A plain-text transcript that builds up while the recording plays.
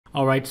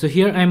Alright, so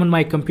here I'm on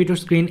my computer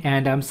screen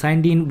and I'm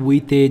signed in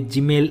with a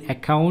Gmail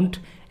account,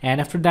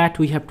 and after that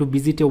we have to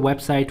visit a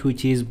website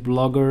which is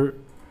blogger.com.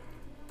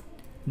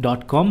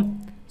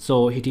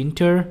 So hit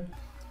enter,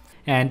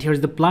 and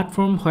here's the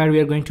platform where we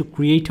are going to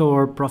create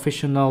our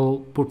professional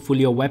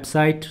portfolio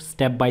website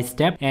step by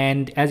step.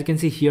 And as you can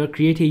see here,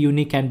 create a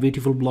unique and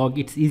beautiful blog.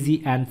 It's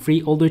easy and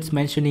free, although it's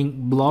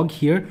mentioning blog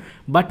here,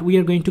 but we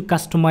are going to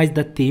customize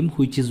the theme,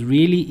 which is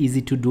really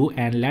easy to do,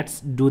 and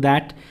let's do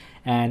that.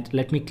 And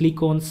let me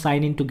click on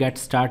sign in to get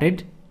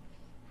started.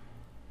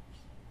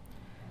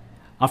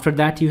 After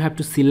that, you have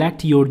to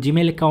select your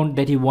Gmail account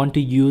that you want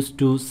to use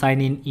to sign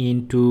in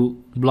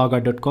into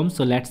blogger.com.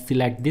 So let's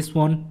select this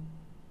one,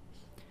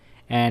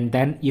 and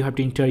then you have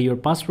to enter your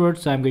password.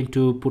 So I'm going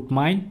to put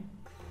mine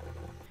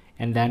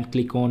and then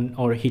click on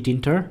or hit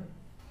enter.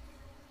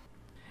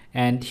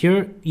 And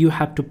here you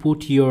have to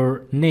put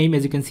your name.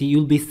 As you can see,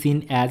 you'll be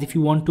seen as, if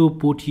you want to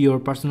put your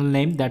personal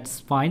name,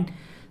 that's fine.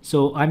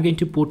 So I'm going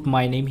to put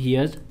my name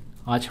here,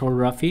 Azharul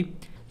Rafy.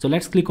 So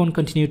let's click on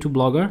continue to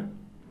Blogger.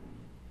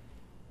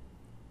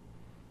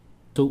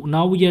 So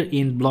now we are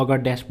in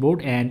Blogger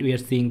dashboard and we are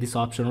seeing this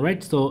option,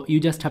 right? So you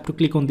just have to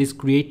click on this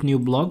create new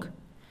blog.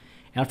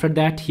 After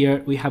that,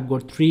 here we have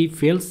got 3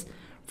 fields.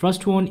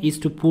 First one is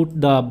to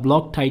put the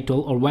blog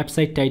title or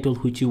website title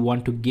which you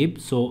want to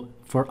give. So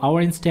for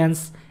our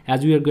instance,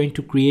 as we are going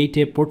to create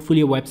a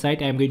portfolio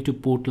website, I'm going to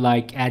put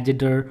like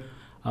Azharul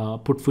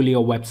portfolio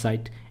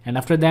website. And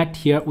after that,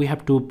 here we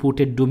have to put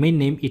a domain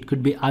name. It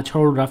could be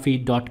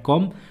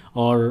azharulrafy.com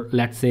or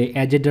let's say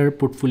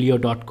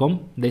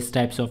azharulportfolio.com, these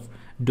types of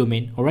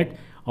domain. All right,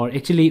 or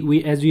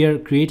actually as we are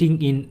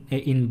creating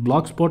in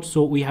blogspot,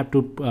 so we have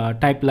to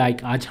type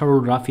like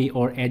Azharul Rafy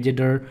or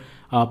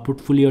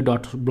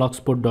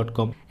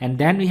azharulportfolio.blogspot.com, and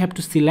then we have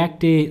to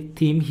select a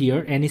theme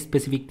here, any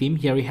specific theme.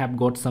 Here we have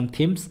got some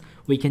themes,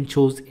 we can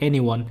choose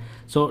anyone.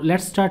 So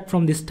let's start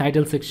from this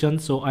title section.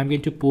 So I'm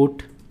going to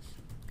put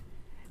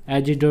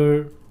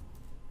Azharul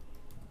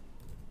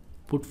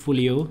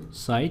portfolio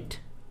site,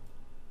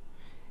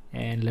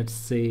 and let's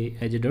say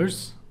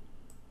Azharul's.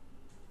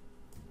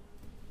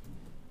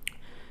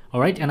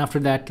 All right, and after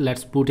that,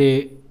 let's put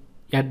a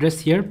address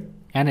here,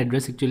 an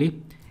address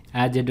actually,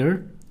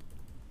 Azharul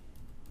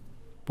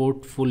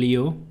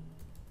portfolio,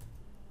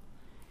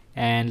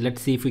 and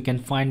let's see if we can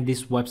find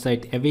this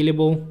website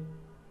available.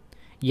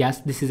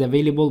 Yes, this is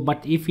available,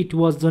 but if it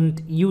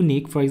wasn't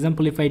unique, for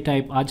example, if I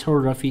type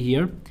Azharul Rafy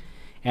here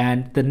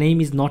and the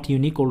name is not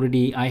unique,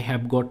 already I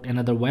have got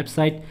another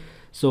website,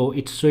 so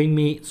it's showing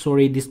me,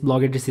 sorry, this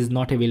blog address is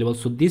not available.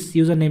 So this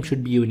username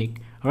should be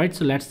unique. All right,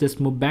 so let's just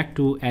move back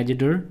to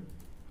Azharul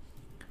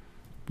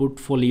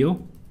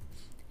portfolio,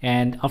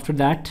 and after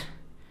that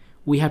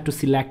we have to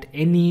select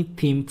any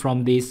theme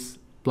from this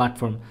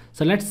platform.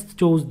 So let's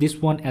choose this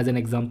one as an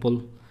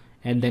example,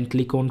 and then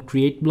click on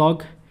create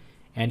blog,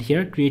 and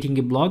here creating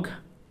a blog.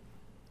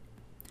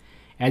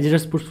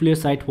 Azharul's portfolio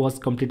site was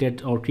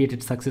completed or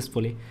created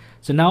successfully.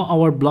 So now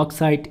our blog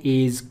site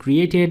is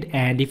created,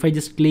 and if I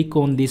just click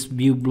on this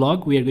view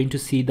blog, we are going to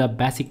see the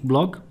basic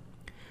blog,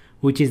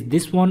 which is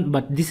this one,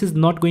 but this is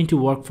not going to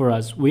work for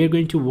us. We are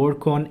going to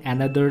work on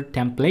another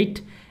template,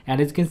 and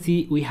as you can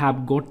see, we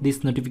have got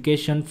this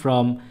notification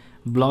from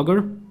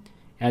Blogger,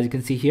 as you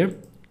can see here,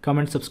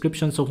 comment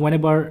subscription. So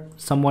whenever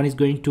someone is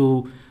going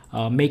to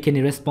make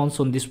any response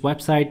on this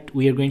website,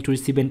 we are going to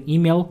receive an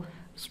email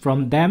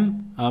from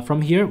them.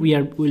 From here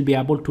will be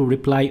able to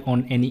reply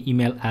on any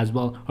email as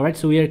well. All right,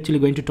 so we are actually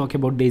going to talk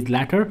about this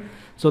later.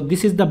 So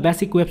this is the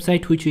basic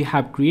website which we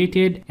have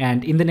created,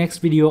 and in the next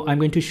video I'm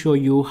going to show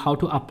you how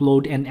to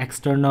upload an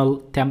external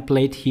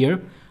template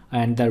here,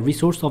 and the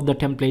resource of the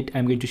template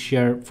I'm going to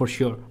share for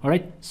sure. All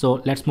right,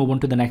 so let's move on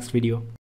to the next video.